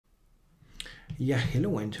Yeah,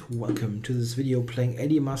 hello and welcome to this video playing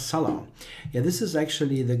EddieMarsala. Yeah, this is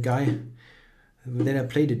actually the guy that I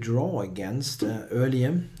played a draw against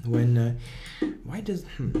earlier when... why does...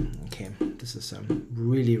 okay, this is a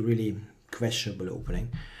really questionable opening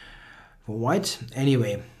for white.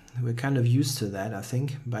 Anyway, we're kind of used to that, I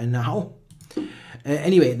think, by now.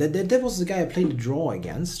 Anyway, that was the guy I played a draw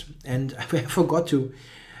against, and I forgot to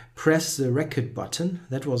press the record button.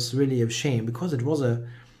 That was really a shame, because it was a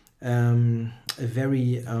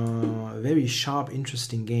very sharp,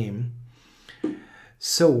 interesting game.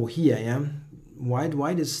 So here, yeah,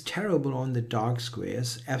 white is terrible on the dark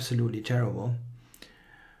squares, absolutely terrible.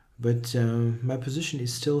 But my position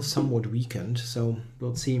is still somewhat weakened, so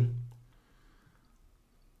we'll see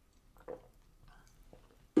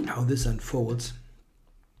how this unfolds.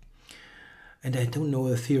 And I don't know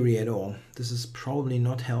the theory at all. This is probably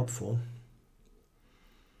not helpful.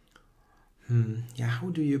 Yeah, how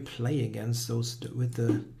do you play against those with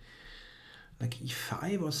the like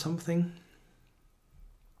e5 or something?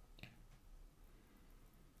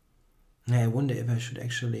 I wonder if I should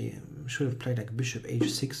have played like bishop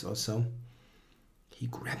h6 or so. He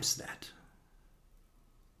grabs that.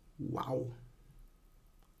 Wow.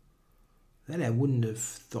 That I wouldn't have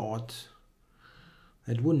thought.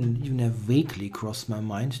 That wouldn't even have vaguely crossed my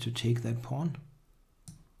mind to take that pawn.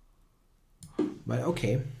 But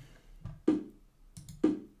okay.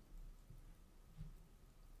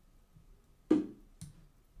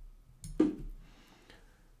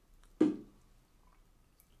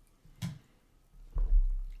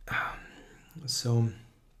 So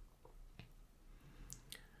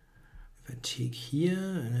if I take here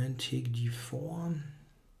and then take d4,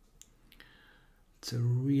 it's a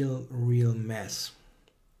real mess.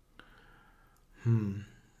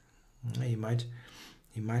 He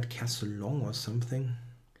might castle long or something.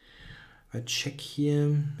 If I check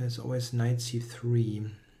here, there's always knight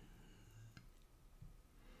c3.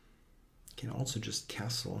 Can also just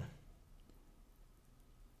castle.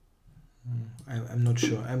 I'm not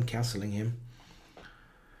sure. I'm castling him.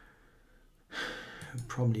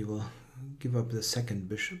 Probably will give up the second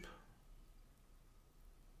bishop.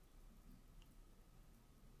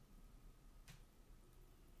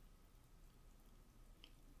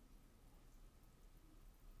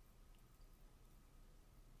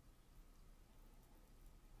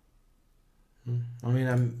 I mean,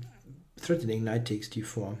 I'm threatening knight takes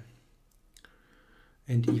d4.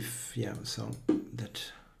 And if, yeah, so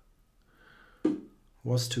that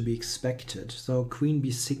was to be expected. So queen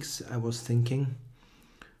b6, I was thinking,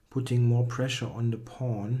 putting more pressure on the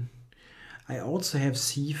pawn. I also have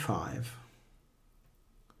c5.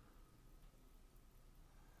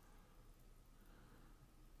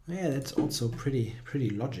 Yeah, that's also pretty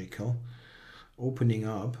logical. Opening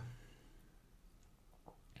up.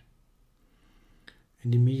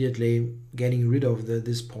 And immediately getting rid of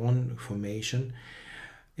this pawn formation.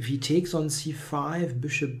 If he takes on c5,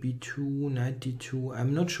 bishop b2, knight d2,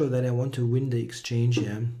 I'm not sure that I want to win the exchange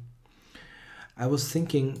here. I was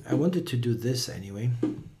thinking, I wanted to do this anyway.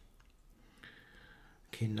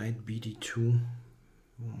 Okay, knight bd2,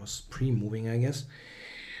 almost pre-moving, I guess.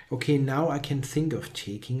 Okay, now I can think of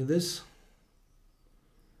taking this.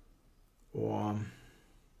 Or,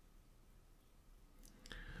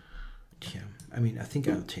 yeah, I mean, I think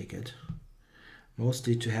I'll take it.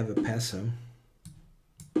 Mostly to have a passer.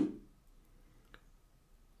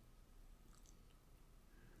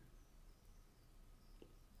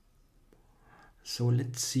 So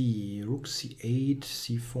let's see, rook c8,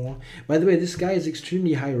 c4. By the way, this guy is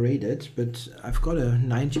extremely high rated, but I've got a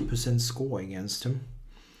 90% score against him.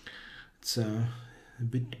 It's a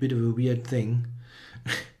bit of a weird thing.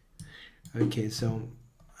 Okay, so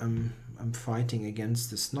I'm fighting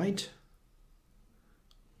against this knight.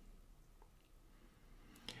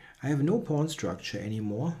 I have no pawn structure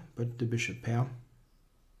anymore, but the bishop pair.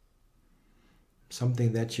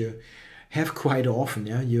 Something that you have quite often,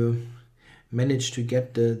 yeah. You manage to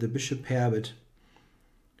get the bishop pair, but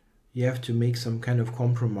you have to make some kind of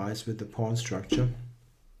compromise with the pawn structure.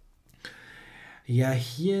 Yeah,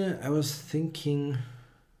 here I was thinking,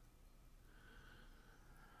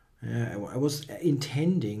 I was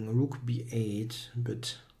intending rook b8,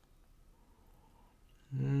 but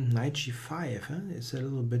knight g5 is a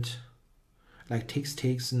little bit like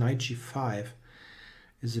takes knight g5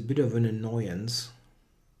 is a bit of an annoyance.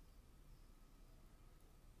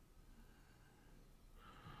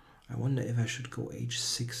 I wonder if I should go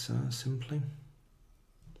h6 simply.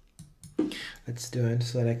 Let's do it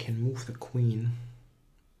so that I can move the queen.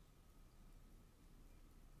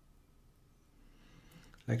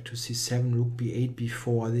 Like to c7, rook b8,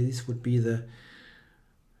 b4. These would be the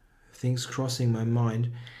things crossing my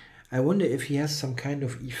mind. I wonder if he has some kind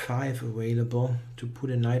of e5 available to put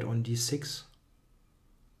a knight on d6.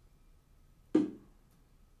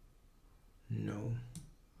 No.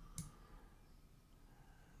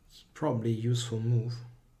 It's probably a useful move.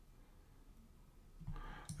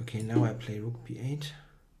 Okay, now I play rook b8.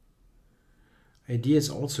 Idea is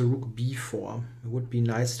also rook b4. It would be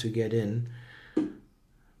nice to get in.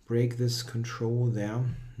 Break this control there.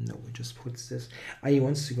 No, he just puts this. Ah, he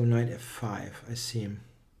wants to go knight f5. I see.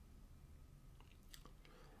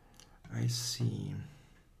 I see.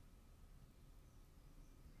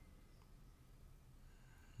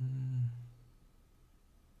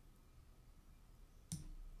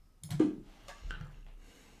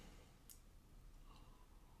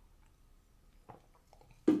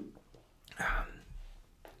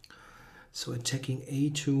 So attacking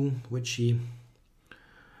a2, which he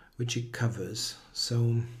covers.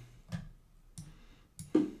 So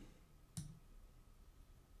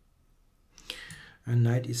and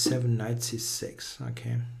knight e7, knight c6.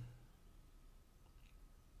 Okay.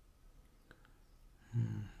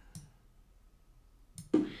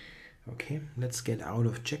 Okay, let's get out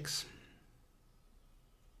of checks.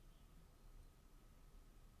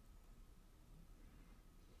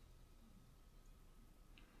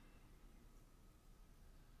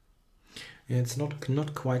 Yeah, it's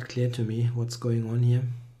not quite clear to me what's going on here.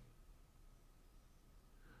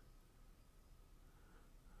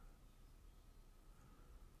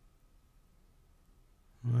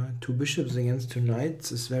 Two bishops against two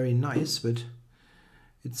knights is very nice, but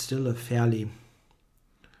it's still a fairly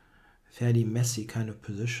messy kind of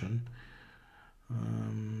position.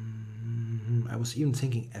 I was even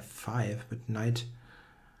thinking f5, but knight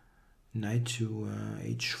to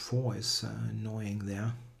h4 is annoying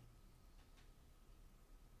there.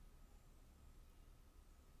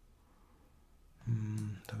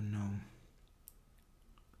 Don't know.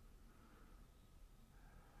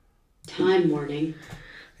 Time warning.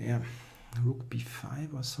 Yeah, rook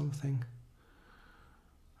b5 or something.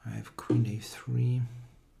 I have queen a3.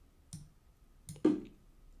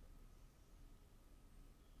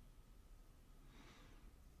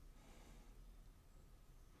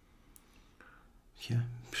 Yeah,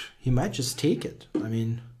 he might just take it. I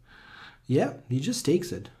mean, yeah, he just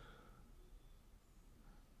takes it.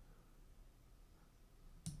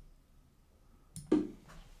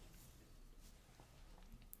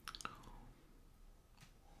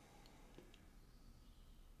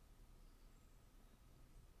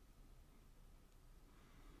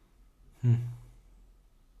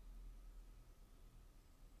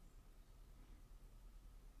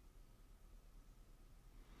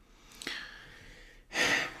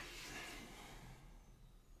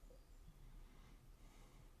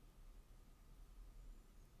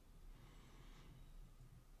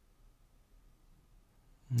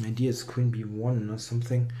 Idea is queen b1 or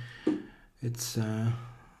something. It's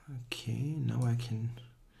okay. Now I can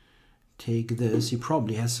take this. He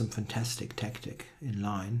probably has some fantastic tactic in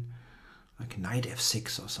line, like knight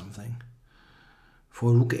f6 or something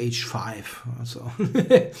for rook h5. So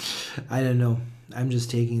I don't know. I'm just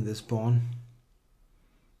taking this pawn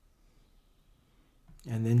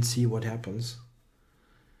and then see what happens.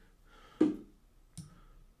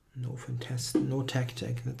 No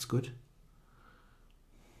tactic. That's good.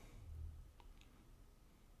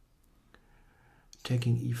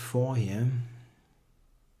 Taking e4 here.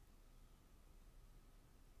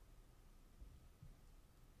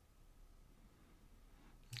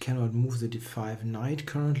 Cannot move the d5 knight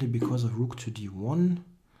currently because of rook to d1.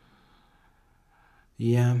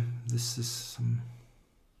 Yeah, this is some...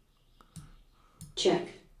 Check.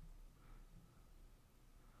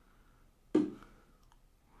 Oh,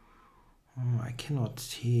 I cannot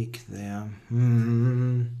take there.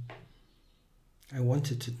 I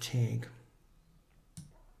wanted to take.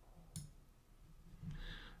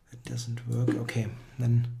 That doesn't work. Okay,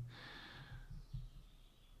 then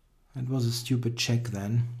that was a stupid check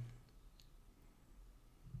then.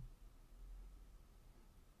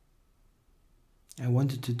 I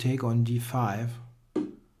wanted to take on d5.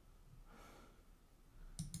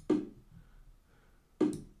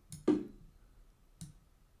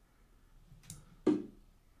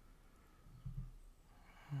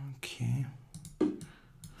 Okay.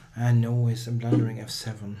 And no, I'm blundering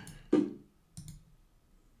f7.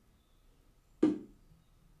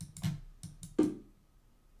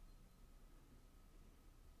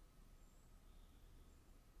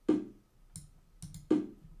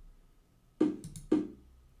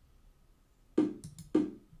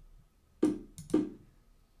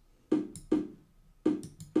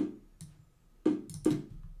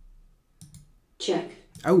 Check.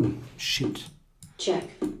 Oh, shit. Check.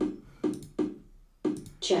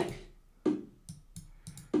 Check.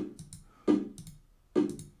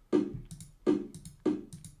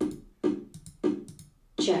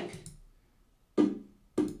 Check.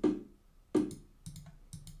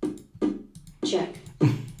 Check.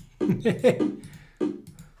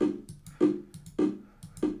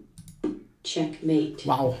 Checkmate.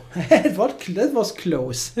 Wow, that was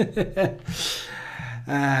close.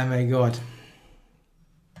 Ah, my God.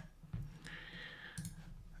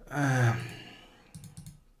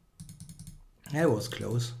 That was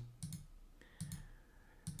close.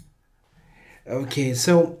 Okay,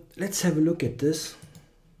 so let's have a look at this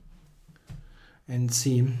and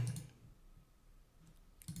see.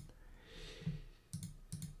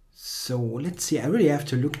 So let's see, I really have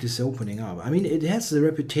to look this opening up. I mean, it has the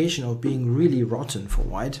reputation of being really rotten for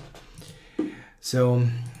white. So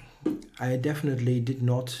I definitely did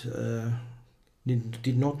not do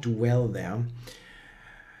well there.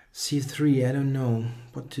 C3, I don't know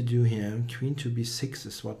what to do here. Queen to B6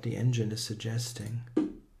 is what the engine is suggesting.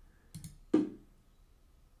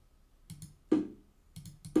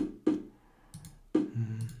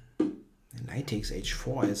 Knight takes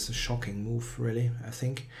H4 is a shocking move, really, I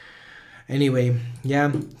think. Anyway,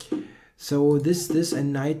 yeah, so this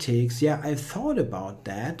and knight takes, yeah, I thought about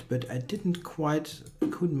that, but I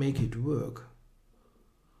couldn't make it work.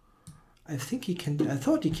 I think he can, I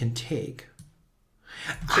thought he can take.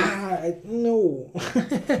 No.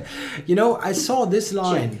 You know, I saw this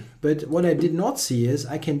line, but what I did not see is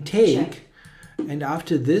I can take, and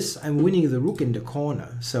after this I'm winning the rook in the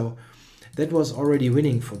corner. So that was already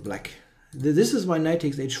winning for black. This is why knight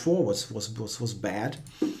takes H4 was bad.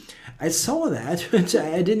 I saw that, but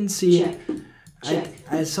I didn't see.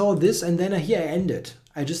 I saw this, and then here I ended.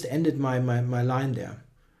 I just ended my line there,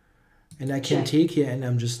 and I can take here, and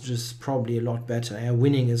I'm just probably a lot better. Yeah,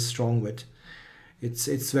 winning is strong, but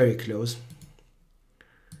it's very close.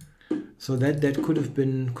 So that could have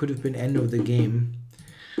been end of the game,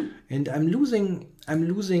 and I'm losing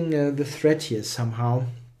the thread here somehow.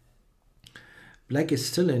 Black is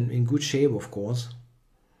still in good shape, of course.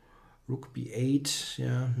 Rook B8,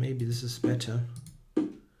 yeah, maybe this is better.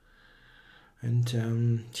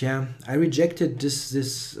 And yeah, I rejected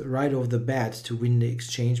this right off the bat to win the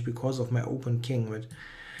exchange because of my open king. But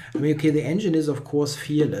I mean, okay, the engine is of course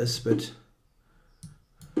fearless, but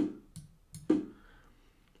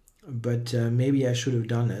maybe I should have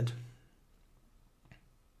done it.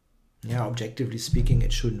 Yeah, objectively speaking,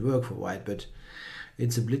 it shouldn't work for white, but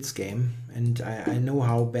it's a blitz game, and I know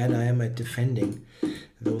how bad I am at defending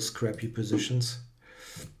those crappy positions.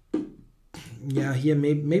 Yeah, here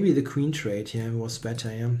maybe the queen trade here was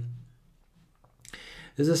better. Yeah,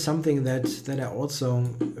 this is something that I also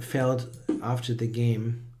felt after the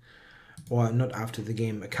game, or not after the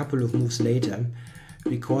game, a couple of moves later,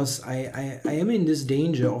 because I am in this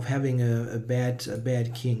danger of having a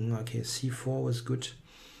bad king. Okay, C4 was good.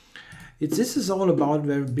 This is all about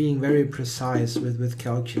being very precise with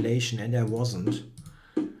calculation, and I wasn't.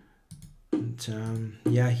 And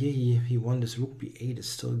yeah, here he won. This rook B8 is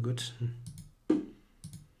still good.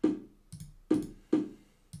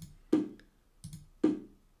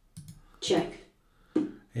 Check.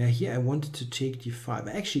 Yeah, here I wanted to take D5.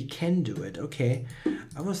 I actually can do it. Okay,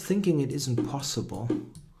 I was thinking it isn't possible.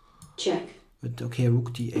 Check. But okay,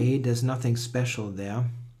 rook D8. There's nothing special there.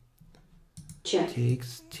 Check.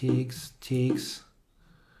 Takes.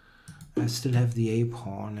 I still have the A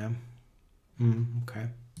pawn. Yeah. Okay.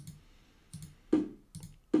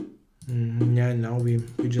 Yeah, now we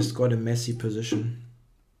just got a messy position.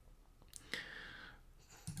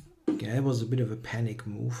 Yeah, it was a bit of a panic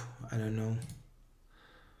move. I don't know.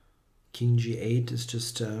 King G8 is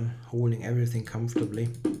just holding everything comfortably.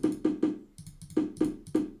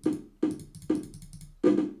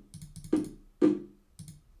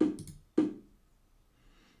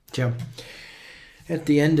 Yeah, at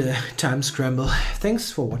the end, time scramble.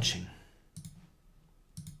 Thanks for watching.